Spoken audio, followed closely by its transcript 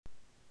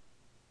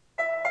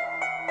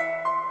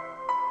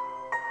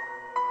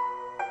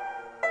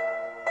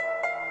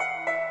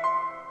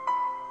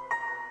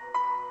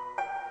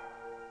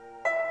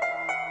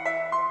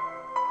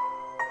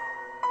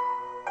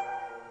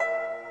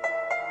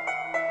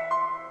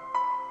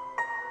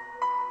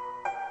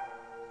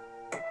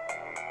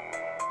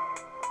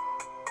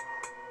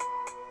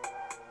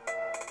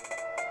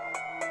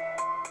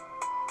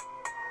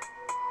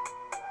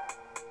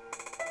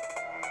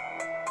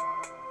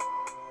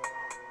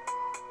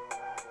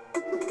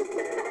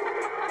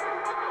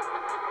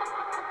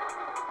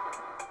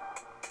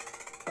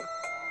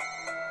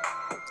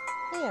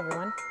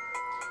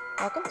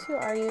to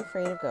Are You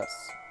Afraid of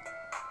Ghosts?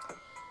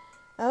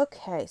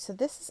 Okay, so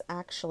this is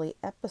actually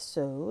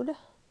episode.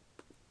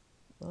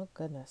 Oh,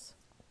 goodness.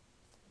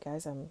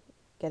 Guys, I'm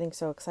getting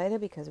so excited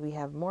because we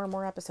have more and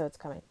more episodes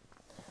coming.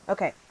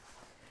 Okay,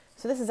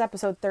 so this is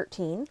episode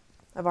 13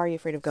 of Are You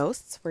Afraid of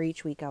Ghosts, where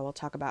each week I will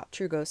talk about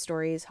true ghost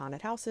stories,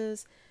 haunted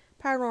houses,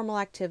 paranormal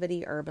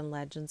activity, urban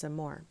legends, and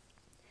more.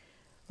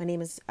 My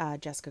name is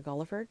Jessica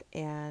Gulliford,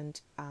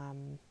 and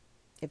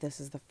if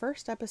this is the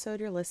first episode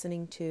you're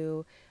listening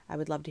to, I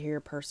would love to hear your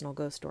personal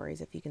ghost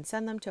stories. If you can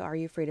send them to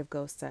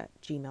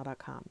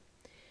areyoufraidofghosts@gmail.com.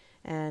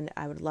 And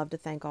I would love to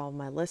thank all of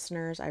my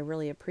listeners. I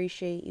really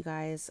appreciate you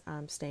guys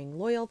staying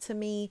loyal to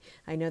me.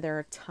 I know there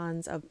are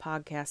tons of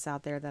podcasts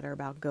out there that are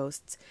about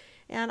ghosts.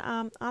 And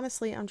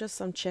honestly, I'm just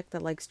some chick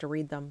that likes to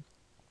read them.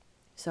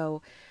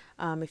 So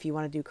if you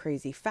want to do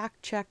crazy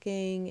fact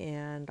checking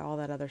and all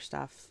that other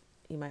stuff,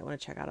 you might want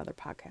to check out other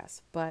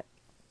podcasts. But,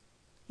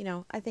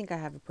 I think I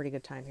have a pretty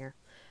good time here.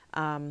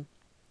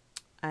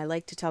 I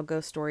like to tell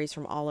ghost stories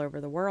from all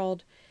over the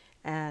world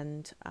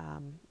and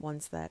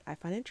ones that I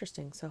find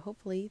interesting. So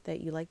hopefully that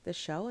you like this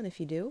show. And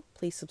if you do,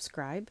 please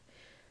subscribe.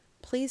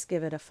 Please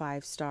give it a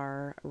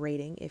 5-star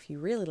rating if you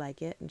really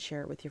like it and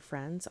share it with your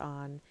friends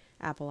on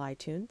Apple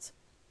iTunes.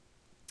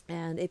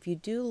 And if you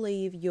do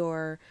leave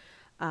your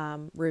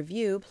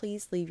review,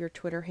 please leave your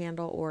Twitter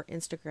handle or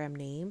Instagram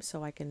name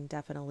so I can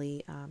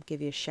definitely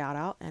give you a shout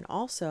out. And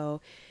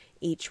also,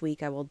 each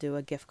week I will do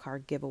a gift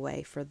card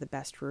giveaway for the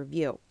best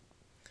review.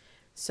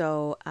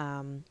 So,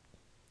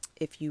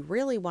 if you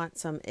really want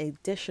some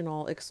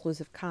additional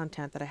exclusive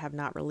content that I have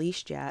not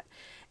released yet,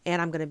 and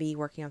I'm going to be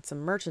working on some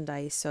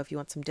merchandise, so if you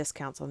want some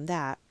discounts on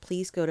that,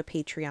 please go to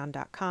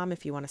patreon.com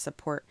if you want to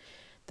support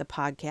the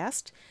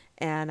podcast.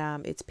 And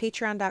it's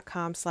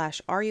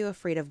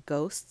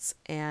patreon.com/areyouafraidofghosts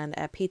and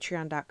at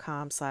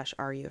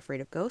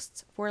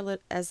patreon.com/areyouafraidofghosts for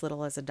as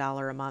little as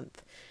 $1 a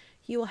month.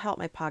 You will help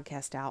my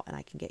podcast out and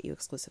I can get you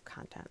exclusive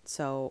content.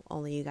 So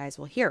only you guys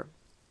will hear.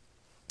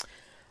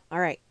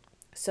 All right.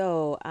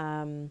 So,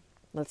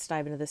 let's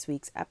dive into this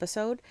week's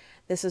episode.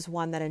 This is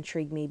one that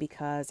intrigued me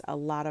because a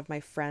lot of my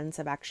friends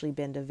have actually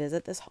been to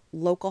visit this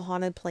local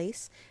haunted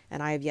place,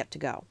 and I have yet to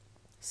go.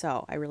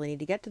 So I really need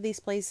to get to these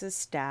places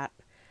stat.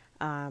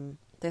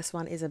 This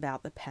one is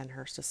about the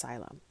Pennhurst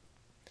Asylum.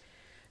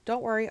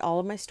 Don't worry, all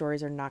of my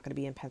stories are not going to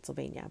be in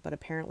Pennsylvania, but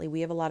apparently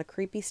we have a lot of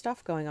creepy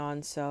stuff going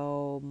on,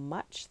 so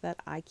much that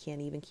I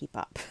can't even keep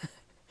up.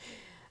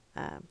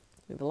 We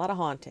have a lot of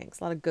hauntings,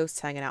 a lot of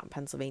ghosts hanging out in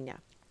Pennsylvania.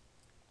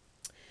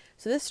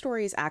 So this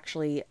story is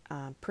actually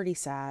pretty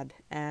sad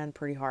and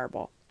pretty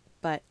horrible,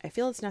 but I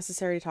feel it's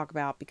necessary to talk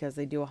about because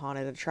they do a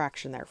haunted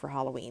attraction there for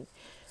Halloween.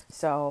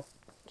 So,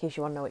 in case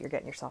you want to know what you're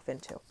getting yourself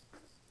into.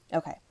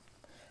 Okay,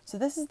 so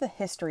this is the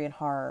history and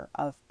horror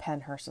of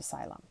Pennhurst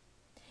Asylum.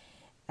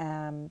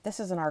 This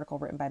is an article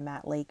written by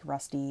Matt Lake,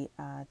 Rusty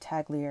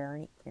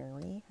Taglieri,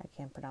 I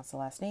can't pronounce the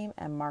last name,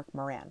 and Mark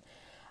Moran.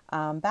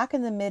 Back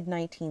in the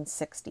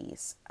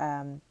mid-1960s,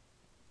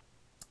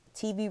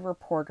 TV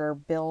reporter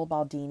Bill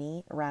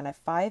Baldini ran a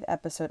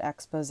 5-episode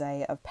expose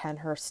of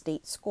Pennhurst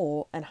State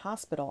School and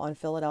Hospital on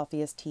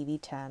Philadelphia's TV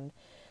 10,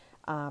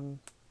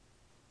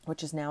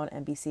 which is now an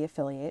NBC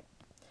affiliate.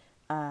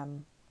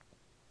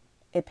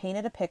 It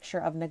painted a picture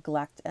of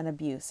neglect and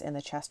abuse in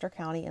the Chester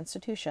County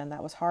institution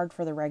that was hard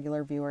for the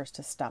regular viewers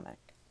to stomach.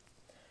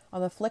 On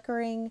the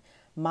flickering,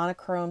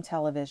 monochrome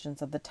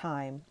televisions of the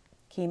time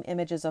came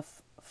images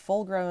of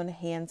full-grown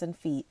hands and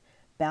feet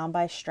bound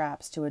by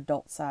straps to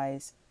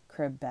adult-size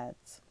crib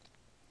beds.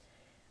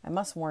 I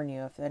must warn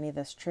you, if any of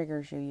this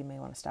triggers you, you may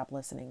want to stop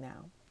listening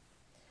now.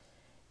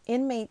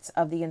 Inmates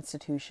of the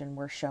institution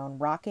were shown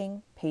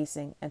rocking,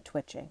 pacing, and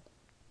twitching.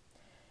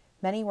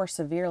 Many were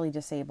severely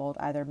disabled,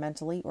 either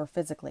mentally or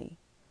physically,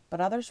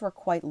 but others were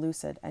quite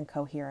lucid and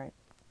coherent,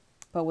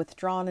 but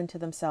withdrawn into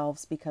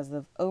themselves because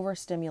of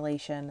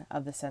overstimulation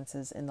of the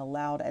senses in the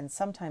loud and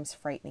sometimes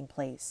frightening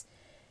place,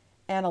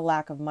 and a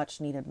lack of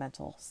much-needed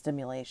mental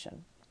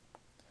stimulation.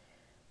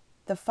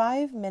 The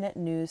 5-minute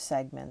news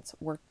segments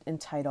were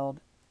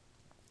entitled,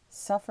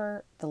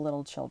 "Suffer the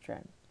Little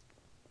Children."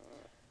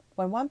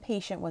 When one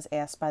patient was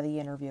asked by the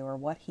interviewer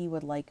what he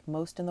would like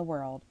most in the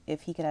world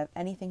if he could have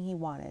anything he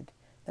wanted,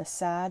 the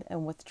sad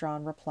and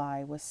withdrawn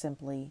reply was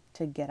simply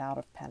to get out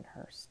of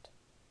Pennhurst.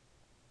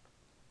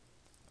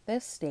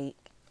 This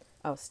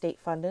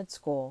state-funded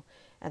school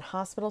and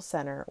hospital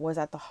center was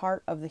at the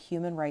heart of the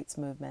human rights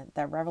movement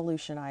that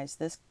revolutionized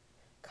this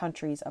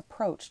country's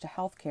approach to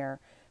health care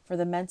for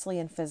the mentally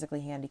and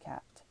physically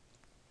handicapped.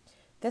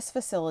 This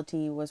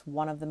facility was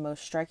one of the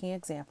most striking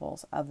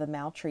examples of the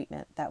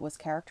maltreatment that was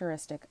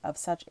characteristic of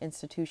such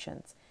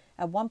institutions.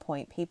 At one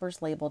point,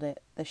 papers labeled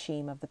it the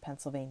shame of the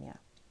Pennsylvania.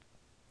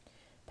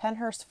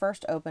 Pennhurst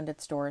first opened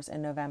its doors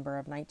in November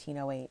of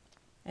 1908,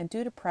 and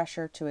due to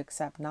pressure to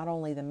accept not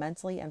only the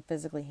mentally and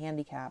physically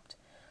handicapped,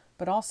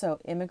 but also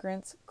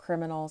immigrants,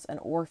 criminals, and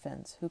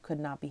orphans who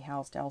could not be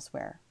housed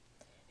elsewhere,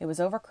 it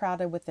was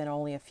overcrowded within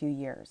only a few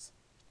years.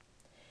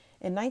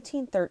 In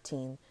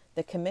 1913,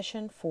 the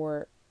Commission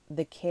for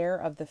the Care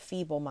of the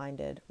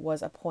Feeble-Minded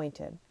was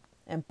appointed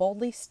and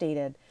boldly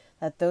stated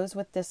that those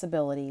with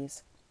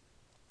disabilities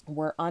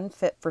were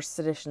unfit for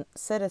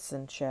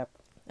citizenship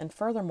and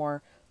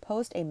furthermore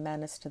posed a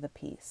menace to the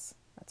peace.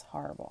 That's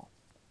horrible.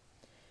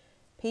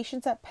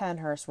 Patients at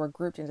Pennhurst were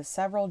grouped into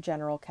several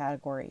general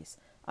categories.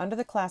 Under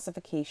the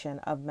classification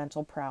of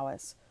mental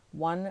prowess,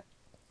 one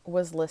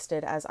was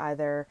listed as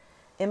either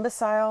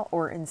imbecile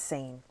or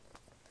insane.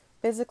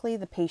 Physically,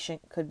 the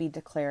patient could be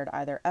declared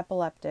either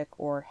epileptic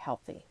or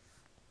healthy.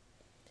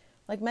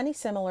 Like many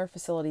similar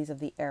facilities of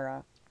the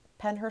era,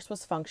 Pennhurst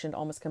was functioned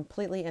almost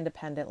completely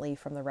independently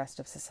from the rest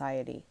of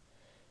society.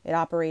 It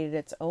operated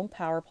its own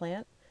power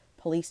plant,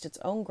 policed its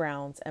own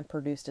grounds, and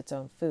produced its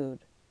own food.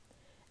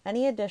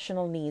 Any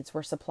additional needs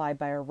were supplied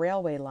by a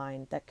railway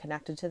line that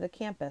connected to the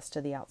campus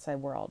to the outside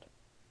world.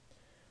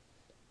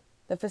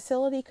 The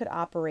facility could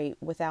operate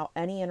without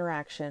any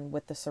interaction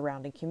with the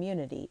surrounding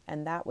community,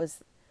 and that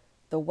was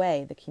the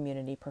way the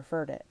community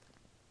preferred it.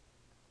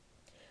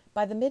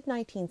 By the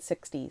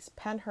mid-1960s,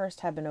 Pennhurst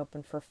had been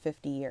open for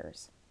 50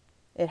 years.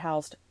 It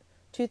housed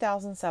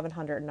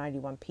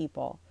 2,791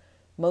 people,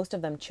 most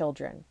of them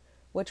children,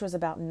 which was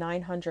about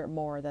 900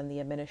 more than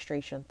the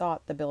administration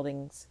thought the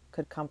buildings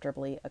could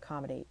comfortably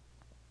accommodate.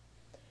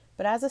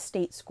 But as a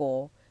state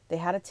school, they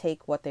had to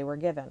take what they were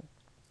given.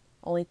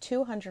 Only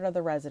 200 of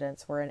the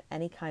residents were in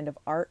any kind of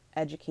art,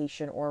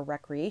 education, or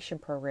recreation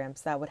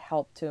programs that would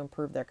help to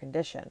improve their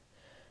condition,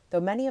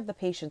 though many of the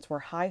patients were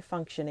high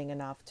functioning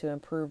enough to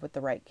improve with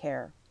the right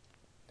care.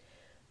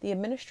 The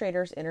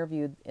administrators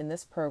interviewed in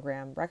this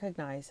program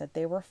recognized that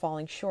they were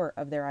falling short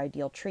of their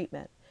ideal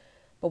treatment,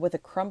 but with a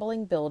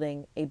crumbling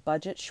building, a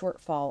budget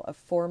shortfall of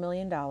 $4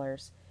 million,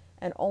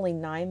 and only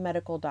 9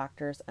 medical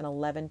doctors and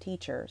 11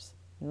 teachers,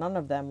 none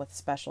of them with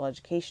special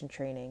education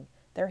training,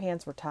 their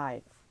hands were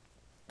tied.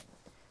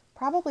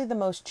 Probably the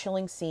most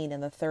chilling scene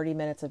in the 30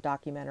 minutes of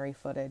documentary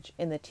footage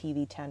in the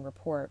TV10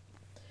 report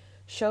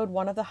showed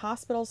one of the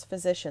hospital's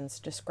physicians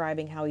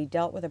describing how he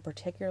dealt with a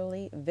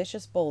particularly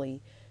vicious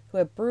bully who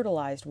had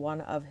brutalized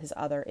one of his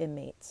other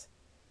inmates.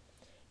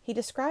 He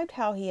described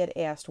how he had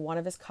asked one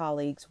of his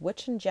colleagues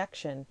which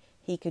injection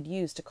he could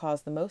use to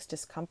cause the most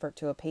discomfort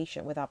to a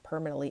patient without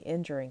permanently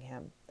injuring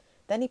him.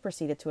 Then he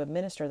proceeded to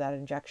administer that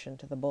injection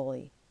to the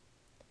bully.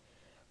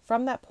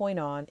 From that point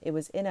on, it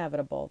was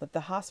inevitable that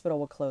the hospital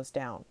would close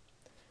down.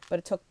 But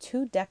it took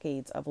 2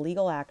 decades of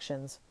legal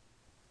actions,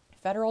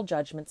 federal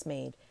judgments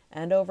made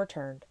and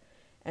overturned,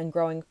 and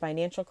growing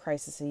financial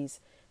crises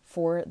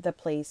for the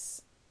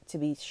place to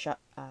be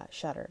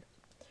shuttered.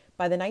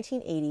 By the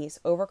 1980s,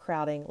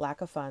 overcrowding,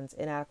 lack of funds,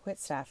 inadequate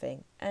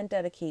staffing, and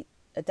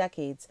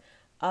decades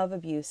of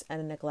abuse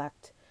and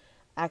neglect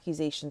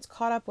accusations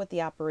caught up with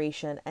the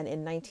operation, and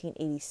in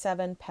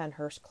 1987,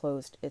 Pennhurst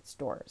closed its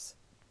doors.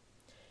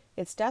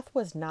 Its death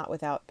was not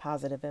without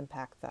positive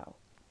impact, though.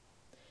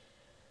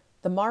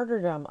 The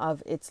martyrdom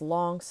of its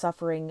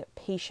long-suffering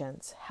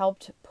patients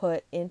helped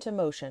put into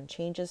motion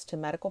changes to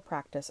medical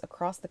practice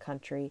across the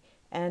country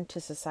and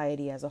to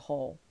society as a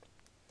whole.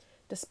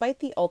 Despite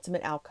the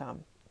ultimate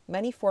outcome,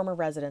 many former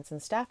residents and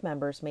staff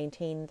members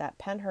maintain that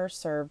Pennhurst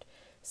served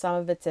some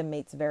of its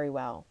inmates very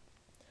well.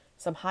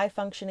 Some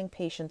high-functioning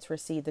patients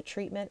received the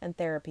treatment and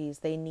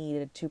therapies they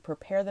needed to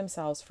prepare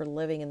themselves for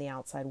living in the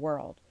outside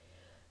world,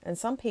 and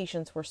some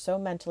patients were so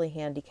mentally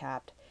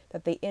handicapped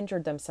that they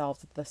injured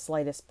themselves at the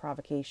slightest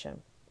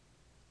provocation.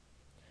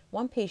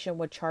 One patient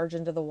would charge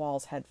into the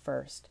walls head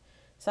first.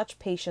 Such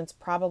patients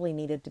probably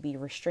needed to be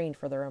restrained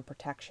for their own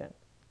protection.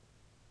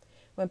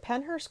 When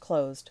Pennhurst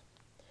closed,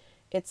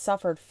 it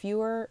suffered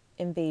fewer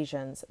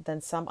invasions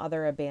than some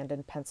other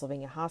abandoned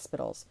Pennsylvania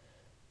hospitals,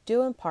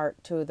 due in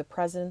part to the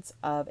presence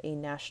of a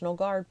National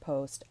Guard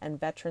post and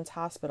Veterans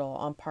Hospital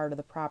on part of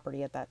the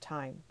property at that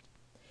time.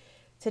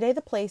 Today,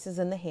 the place is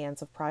in the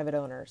hands of private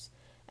owners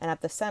and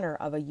at the center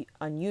of an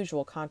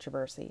unusual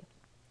controversy.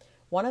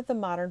 One of the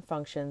modern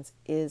functions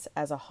is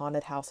as a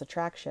haunted house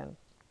attraction,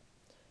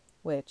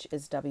 which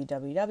is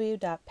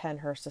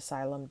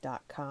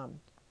www.pennhurstasylum.com,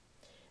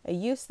 a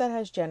use that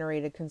has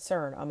generated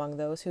concern among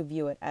those who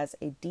view it as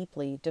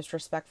deeply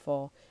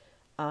disrespectful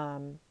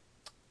to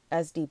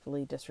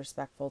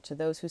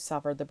those who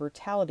suffered the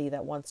brutality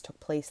that once took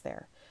place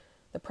there.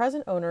 The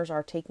present owners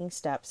are taking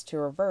steps to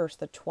reverse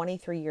the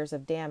 23 years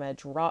of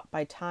damage wrought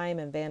by time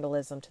and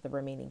vandalism to the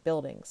remaining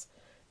buildings.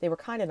 They were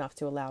kind enough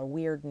to allow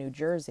Weird New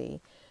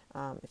Jersey,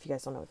 if you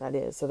guys don't know what that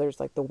is. So there's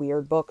like the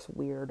Weird books,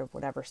 Weird of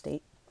whatever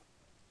state.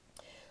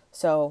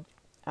 So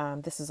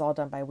this is all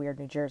done by Weird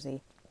New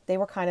Jersey. They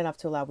were kind enough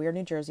to allow Weird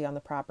New Jersey on the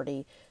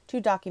property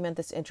to document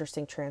this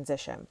interesting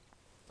transition.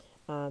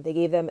 They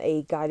gave them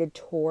a guided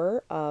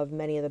tour of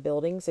many of the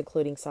buildings,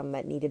 including some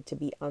that needed to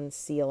be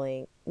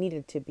unsealing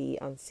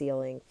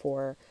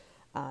for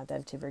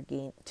them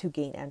to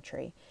gain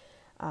entry.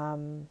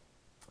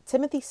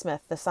 Timothy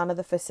Smith, the son of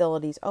the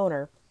facility's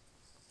owner,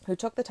 who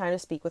took the time to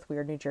speak with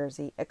Weird New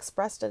Jersey,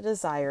 expressed a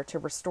desire to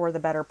restore the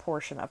better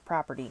portion of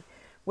property,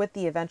 with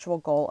the eventual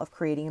goal of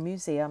creating a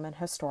museum and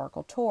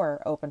historical tour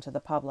open to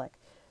the public.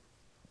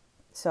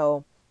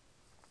 So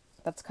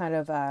that's kind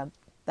of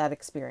that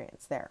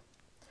experience there.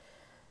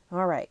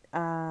 All right.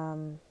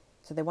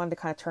 So they wanted to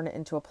kind of turn it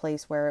into a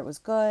place where it was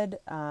good,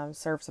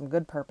 serve some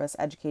good purpose,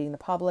 educating the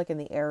public in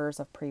the errors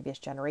of previous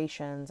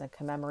generations and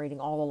commemorating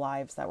all the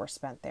lives that were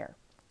spent there.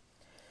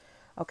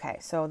 Okay,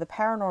 so the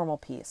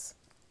paranormal piece.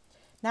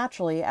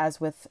 Naturally,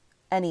 as with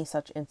any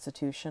such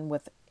institution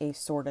with a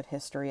sordid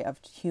history of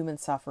human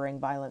suffering,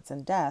 violence,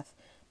 and death,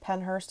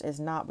 Penhurst is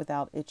not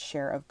without its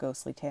share of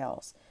ghostly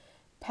tales.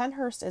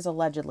 Penhurst is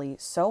allegedly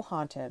so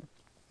haunted,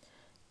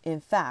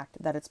 in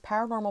fact, that its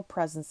paranormal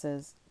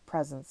presences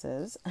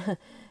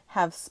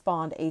have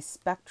spawned a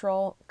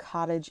spectral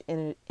cottage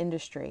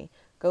industry,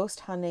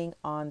 ghost hunting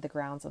on the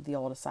grounds of the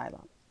old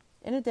asylum.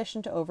 In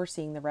addition to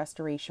overseeing the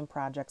restoration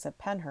projects at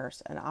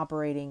Penhurst and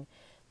operating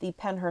the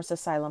Penhurst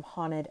Asylum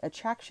haunted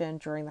attraction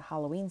during the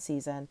Halloween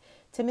season,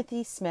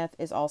 Timothy Smith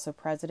is also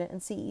president and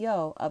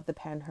CEO of the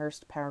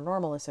Penhurst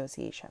Paranormal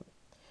Association.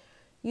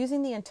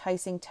 Using the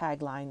enticing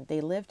tagline,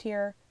 "They lived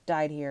here,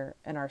 died here,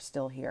 and are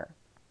still here."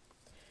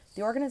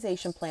 The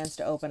organization plans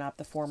to open up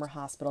the former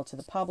hospital to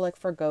the public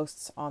for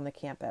ghosts on the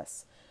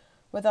campus,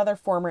 with other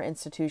former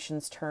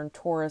institutions turned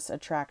tourist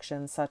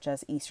attractions such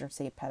as Eastern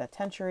State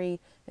Penitentiary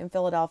in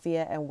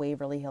Philadelphia and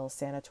Waverly Hills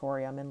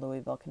Sanatorium in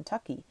Louisville,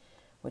 Kentucky,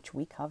 which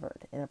we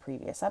covered in a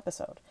previous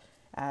episode,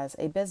 as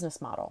a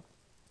business model.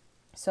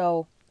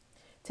 So,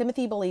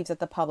 Timothy believes that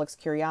the public's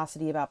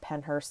curiosity about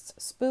Penhurst's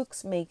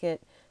spooks make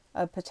it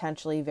a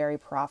potentially very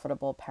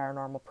profitable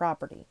paranormal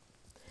property.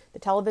 The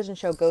television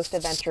show Ghost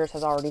Adventures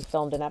has already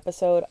filmed an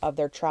episode of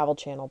their Travel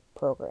Channel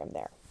program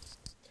there.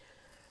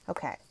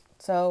 Okay,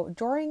 so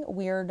during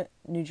Weird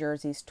New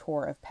Jersey's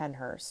tour of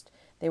Penhurst,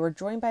 they were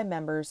joined by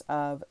members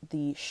of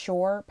the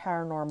Shore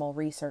Paranormal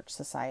Research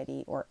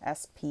Society, or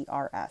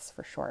SPRS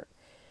for short,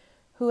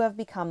 who have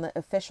become the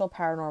official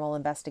paranormal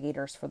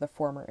investigators for the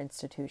former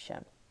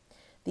institution.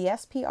 The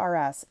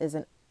SPRS is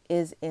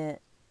in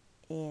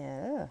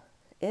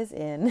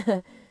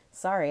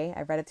sorry,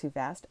 I read it too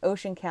fast,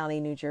 Ocean County,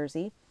 New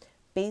Jersey.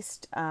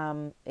 It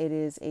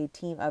is a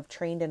team of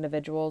trained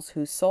individuals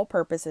whose sole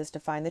purpose is to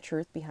find the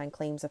truth behind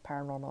claims of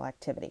paranormal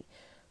activity.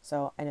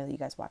 So I know that you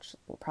guys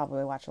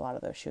probably watch a lot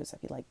of those shows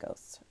if you like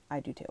ghosts. I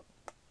do too.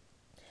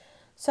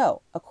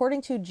 So,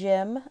 according to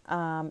Jim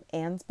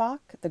Ansbach,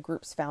 the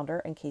group's founder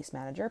and case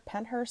manager,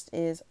 Penhurst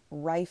is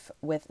rife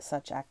with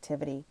such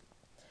activity.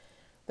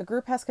 The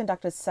group has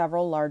conducted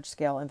several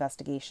large-scale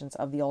investigations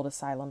of the old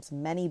asylum's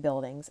many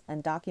buildings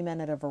and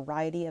documented a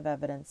variety of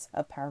evidence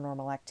of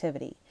paranormal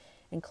activity,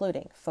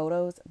 including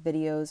photos,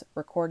 videos,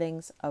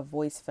 recordings of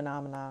voice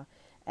phenomena,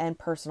 and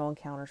personal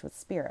encounters with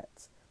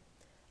spirits.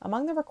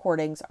 Among the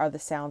recordings are the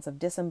sounds of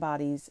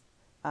disembodied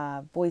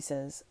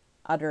voices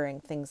uttering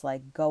things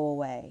like, "Go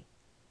away,"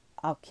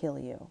 "I'll kill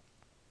you,"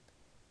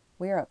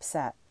 "We are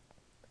upset,"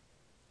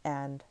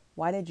 and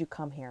 "Why did you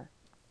come here?"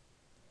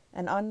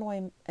 An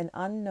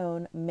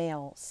unknown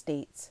male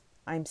states,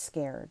 "I'm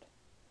scared,"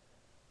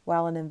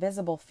 while an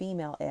invisible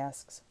female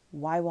asks,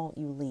 "Why won't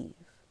you leave?"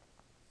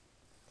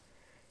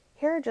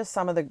 Here are just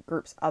some of the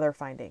group's other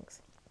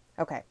findings.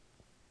 Okay,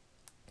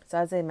 so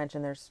as I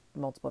mentioned, there's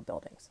multiple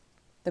buildings.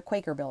 The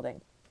Quaker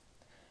Building.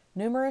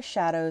 Numerous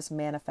shadows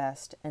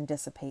manifest and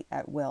dissipate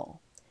at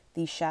will.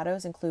 These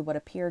shadows include what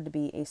appeared to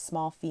be a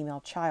small female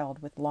child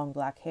with long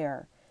black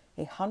hair,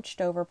 a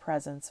hunched-over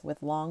presence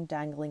with long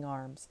dangling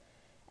arms,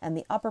 and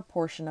the upper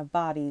portion of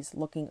bodies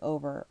looking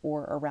over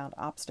or around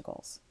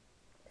obstacles.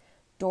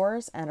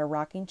 Doors and a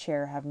rocking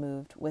chair have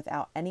moved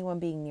without anyone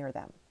being near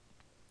them.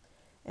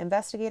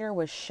 Investigator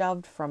was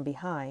shoved from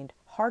behind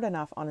hard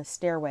enough on a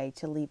stairway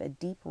to leave a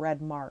deep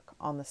red mark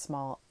on the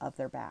small of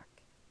their back.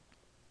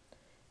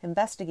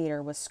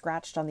 Investigator was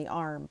scratched on the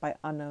arm by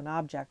unknown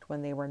object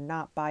when they were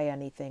not by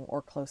anything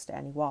or close to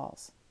any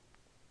walls.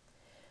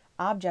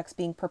 Objects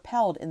being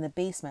propelled in the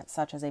basement,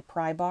 such as a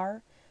pry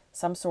bar,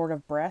 some sort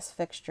of brass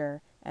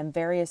fixture, and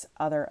various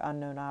other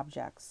unknown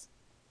objects.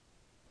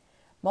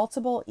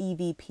 Multiple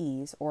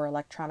EVPs, or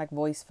electronic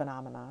voice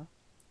phenomena,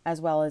 as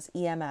well as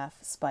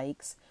EMF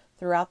spikes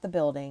throughout the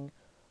building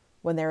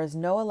when there is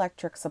no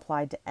electric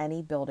supplied to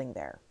any building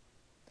there.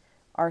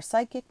 Our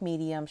psychic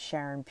medium,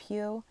 Sharon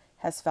Pugh,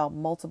 has felt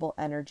multiple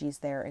energies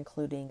there,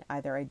 including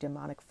either a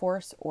demonic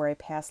force or a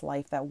past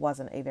life that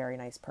wasn't a very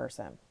nice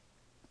person.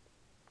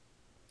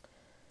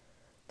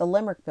 The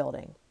Limerick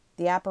Building.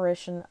 The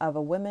apparition of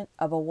a woman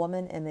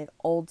in an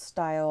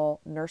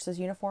old-style nurse's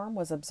uniform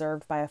was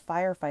observed by a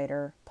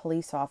firefighter,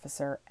 police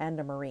officer, and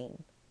a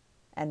Marine,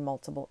 and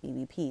multiple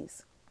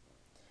EVPs.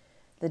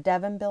 The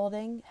Devon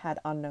Building had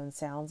unknown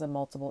sounds and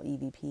multiple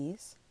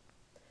EVPs.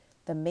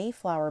 The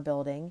Mayflower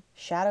Building,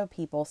 shadow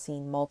people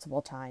seen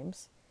multiple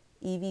times.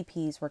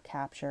 EVPs were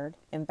captured.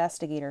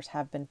 Investigators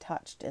have been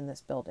touched in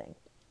this building.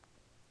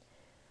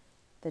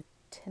 The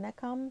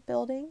Tinicum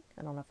Building,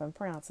 I don't know if I'm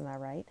pronouncing that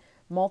right,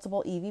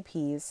 multiple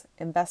EVPs.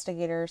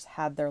 Investigators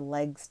had their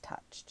legs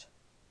touched.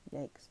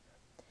 Yikes.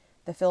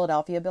 The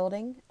Philadelphia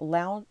Building,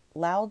 loud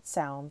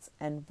sounds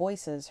and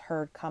voices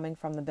heard coming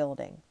from the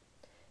building.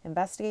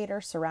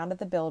 Investigators surrounded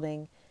the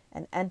building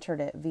and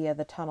entered it via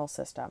the tunnel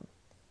system.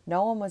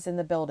 No one was in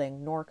the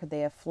building, nor could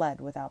they have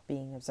fled without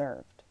being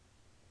observed.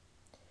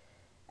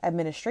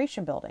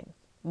 Administration Building.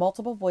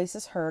 Multiple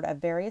voices heard at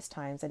various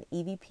times and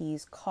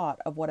EVPs caught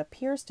of what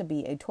appears to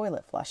be a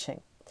toilet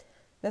flushing.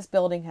 This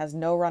building has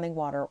no running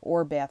water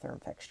or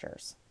bathroom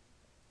fixtures.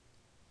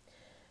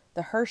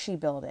 The Hershey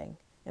Building.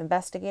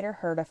 Investigator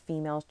heard a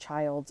female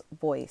child's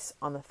voice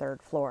on the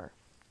third floor.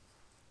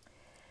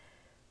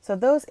 So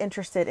those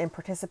interested in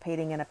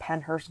participating in a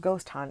Pennhurst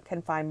ghost hunt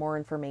can find more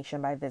information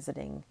by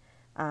visiting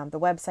the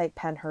website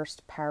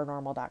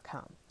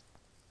pennhurstparanormal.com.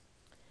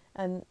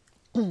 And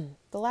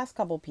the last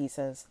couple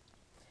pieces,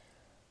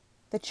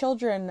 the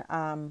children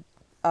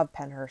of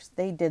Pennhurst,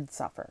 they did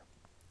suffer.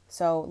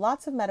 So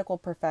lots of medical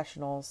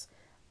professionals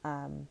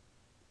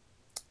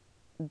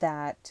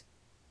that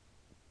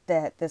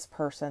this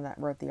person that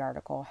wrote the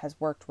article has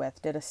worked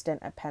with did a stint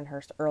at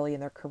Pennhurst early in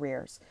their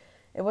careers.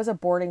 It was a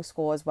boarding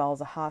school as well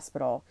as a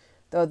hospital,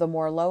 though the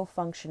more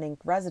low-functioning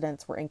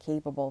residents were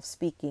incapable of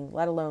speaking,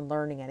 let alone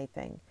learning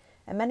anything,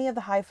 and many of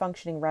the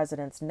high-functioning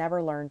residents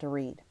never learned to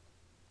read.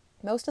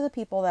 Most of the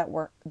people that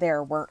were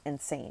there weren't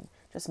insane,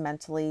 just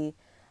mentally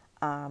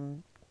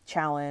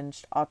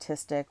challenged,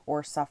 autistic,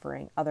 or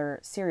suffering other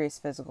serious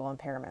physical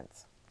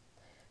impairments.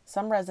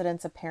 Some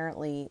residents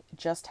apparently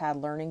just had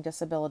learning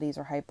disabilities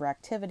or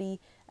hyperactivity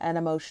and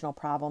emotional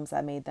problems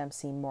that made them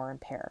seem more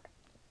impaired.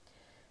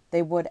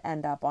 They would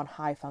end up on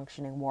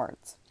high-functioning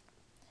wards.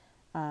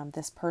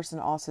 This person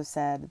also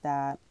said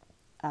that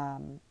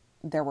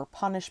there were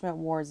punishment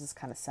wards. It's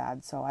kind of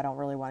sad, so I don't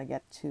really want to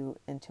get too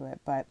into it,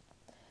 but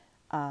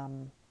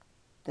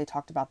they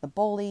talked about the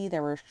bully.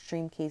 There were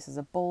extreme cases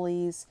of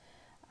bullies.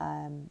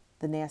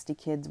 The nasty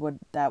kids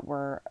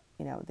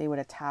they would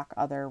attack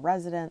other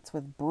residents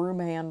with broom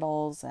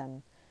handles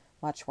and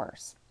much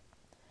worse.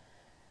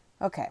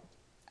 Okay,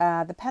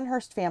 the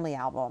Pennhurst family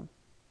album.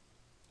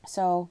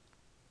 So,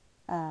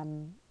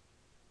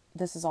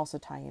 this is also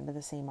tying into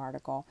the same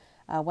article.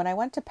 When I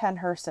went to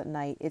Pennhurst at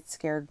night, it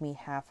scared me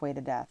halfway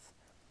to death.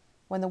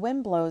 When the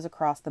wind blows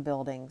across the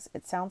buildings,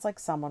 it sounds like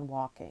someone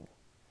walking.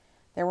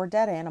 There were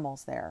dead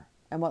animals there,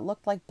 and what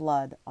looked like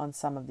blood on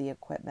some of the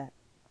equipment.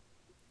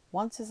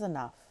 Once is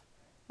enough.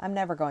 I'm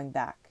never going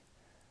back.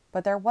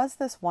 But there was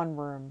this one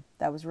room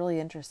that was really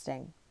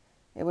interesting.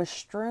 It was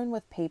strewn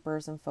with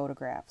papers and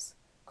photographs,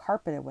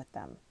 carpeted with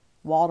them,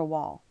 wall to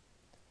wall.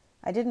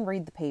 I didn't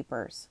read the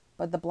papers,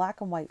 but the black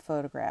and white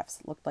photographs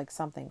looked like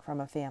something from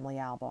a family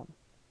album.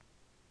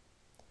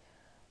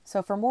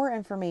 So for more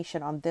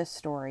information on this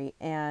story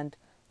and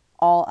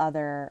all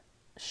other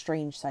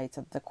strange sites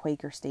that the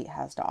Quaker State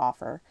has to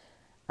offer,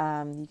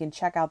 you can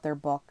check out their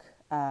book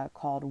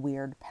called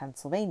Weird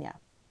Pennsylvania.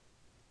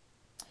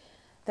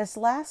 This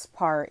last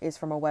part is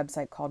from a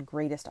website called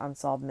Greatest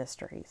Unsolved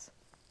Mysteries.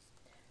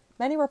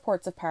 Many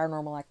reports of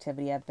paranormal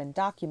activity have been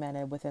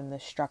documented within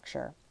this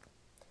structure.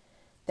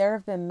 There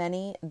have been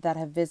many that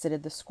have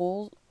visited the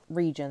school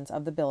regions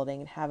of the building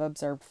and have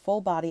observed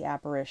full-body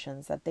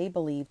apparitions that they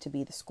believe to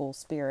be the school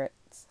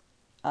spirits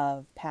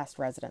of past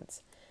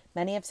residents.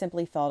 Many have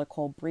simply felt a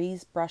cold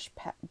breeze brush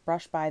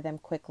by them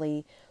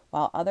quickly,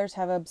 while others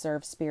have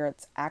observed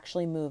spirits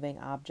actually moving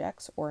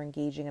objects or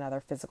engaging in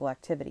other physical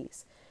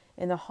activities.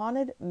 In the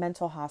haunted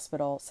mental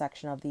hospital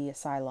section of the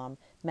asylum,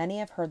 many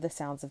have heard the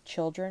sounds of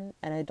children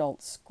and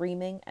adults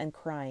screaming and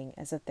crying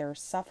as if they were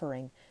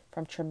suffering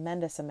from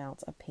tremendous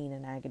amounts of pain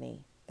and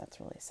agony. That's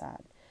really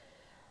sad.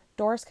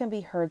 Doors can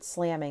be heard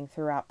slamming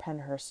throughout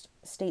Pennhurst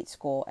State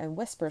School, and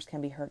whispers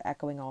can be heard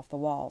echoing off the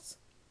walls.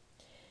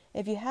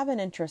 If you have an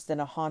interest in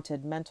a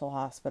haunted mental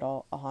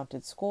hospital, a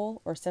haunted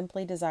school, or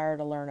simply desire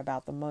to learn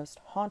about the most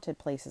haunted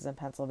places in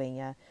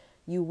Pennsylvania,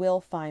 you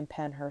will find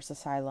Pennhurst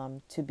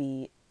Asylum to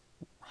be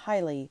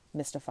highly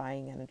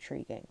mystifying and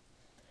intriguing.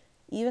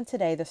 Even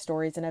today, the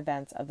stories and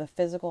events of the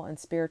physical and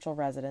spiritual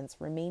residents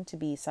remain to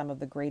be some of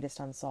the greatest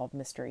unsolved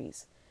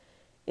mysteries.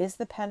 Is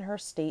the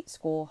Pennhurst State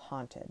School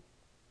haunted?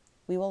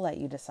 We will let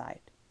you decide.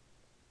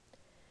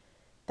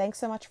 Thanks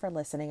so much for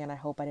listening, and I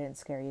hope I didn't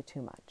scare you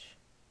too much.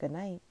 Good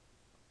night.